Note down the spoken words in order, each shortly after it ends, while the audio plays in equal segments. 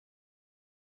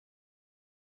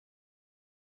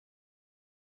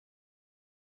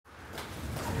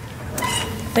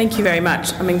Thank you very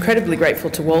much. I'm incredibly grateful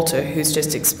to Walter, who's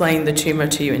just explained the tumour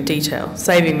to you in detail,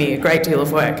 saving me a great deal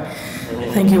of work.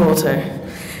 Thank you, Walter.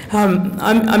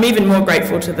 I'm even more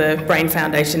grateful to the Brain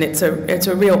Foundation. It's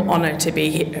a real honour to be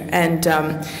here, and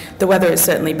the weather is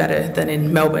certainly better than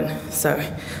in Melbourne, so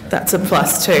that's a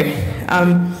plus too.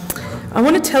 I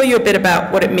want to tell you a bit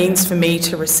about what it means for me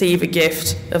to receive a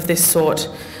gift of this sort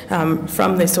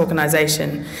from this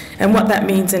organisation, and what that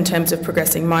means in terms of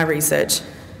progressing my research.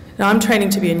 Now, I'm training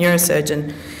to be a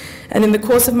neurosurgeon, and in the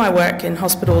course of my work in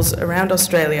hospitals around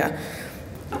Australia,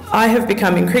 I have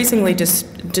become increasingly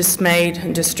dismayed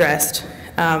and distressed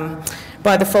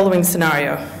by the following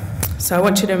scenario. So I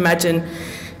want you to imagine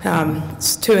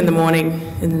it's 2 in the morning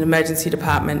in an emergency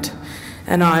department,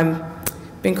 and I'm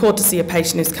being called to see a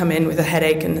patient who's come in with a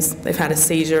headache and they've had a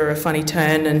seizure or a funny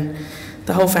turn, and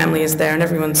the whole family is there and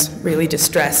everyone's really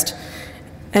distressed.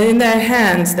 And in their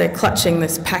hands, they're clutching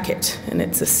this packet, and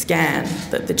it's a scan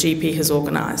that the GP has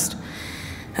organised.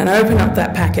 And I open up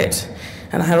that packet,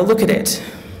 and I have a look at it,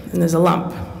 and there's a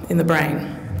lump in the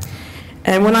brain.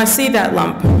 And when I see that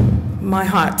lump, my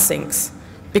heart sinks,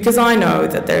 because I know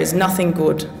that there is nothing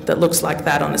good that looks like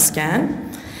that on a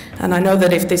scan. And I know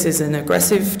that if this is an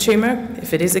aggressive tumour,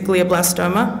 if it is a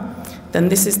glioblastoma, then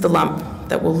this is the lump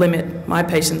that will limit my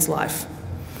patient's life.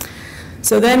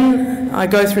 So then I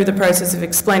go through the process of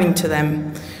explaining to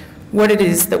them what it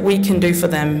is that we can do for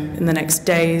them in the next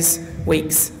days,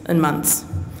 weeks, and months.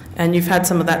 And you've had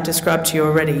some of that described to you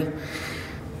already.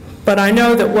 But I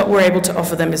know that what we're able to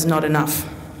offer them is not enough.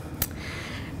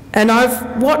 And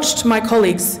I've watched my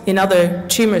colleagues in other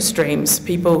tumour streams,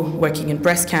 people working in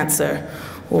breast cancer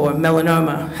or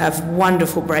melanoma, have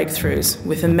wonderful breakthroughs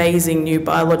with amazing new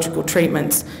biological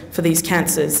treatments for these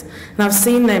cancers. And I've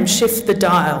seen them shift the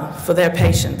dial for their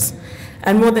patients.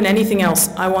 And more than anything else,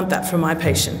 I want that for my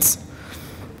patients.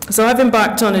 So I've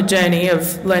embarked on a journey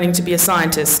of learning to be a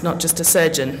scientist, not just a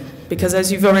surgeon, because as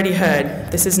you've already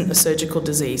heard, this isn't a surgical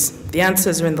disease. The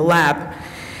answers are in the lab.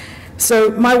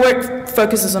 So my work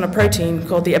focuses on a protein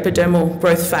called the epidermal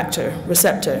growth factor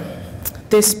receptor.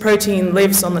 This protein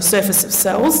lives on the surface of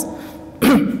cells,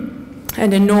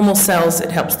 and in normal cells it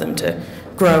helps them to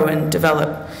grow and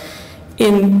develop.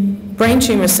 In brain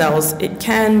tumour cells, it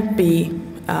can be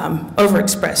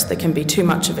overexpressed. There can be too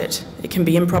much of it. It can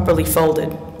be improperly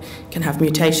folded. It can have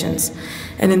mutations.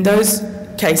 And in those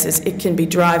cases, it can be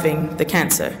driving the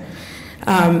cancer.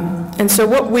 And so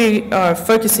what we are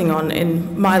focusing on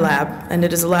in my lab, and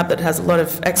it is a lab that has a lot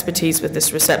of expertise with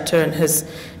this receptor and has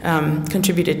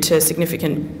contributed to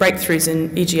significant breakthroughs in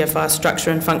EGFR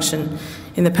structure and function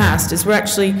in the past, is we're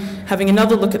actually having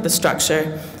another look at the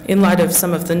structure in light of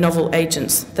some of the novel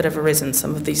agents that have arisen,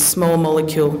 some of these small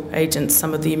molecule agents,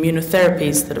 some of the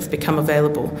immunotherapies that have become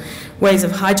available, ways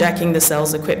of hijacking the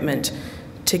cell's equipment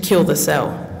to kill the cell.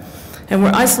 And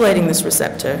we're isolating this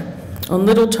receptor on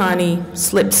little tiny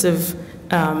slips of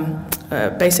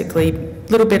basically a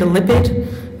little bit of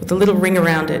lipid with a little ring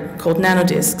around it called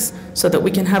nanodiscs, so that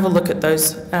we can have a look at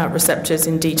those receptors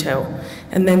in detail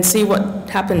and then see what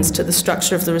happens to the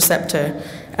structure of the receptor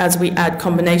as we add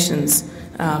combinations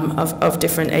of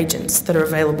different agents that are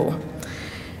available.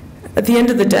 At the end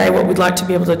of the day, what we'd like to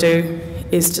be able to do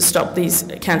is to stop these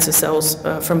cancer cells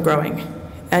from growing.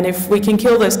 And if we can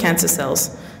kill those cancer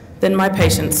cells, then my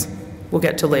patients will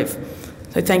get to live.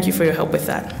 So thank you for your help with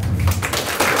that.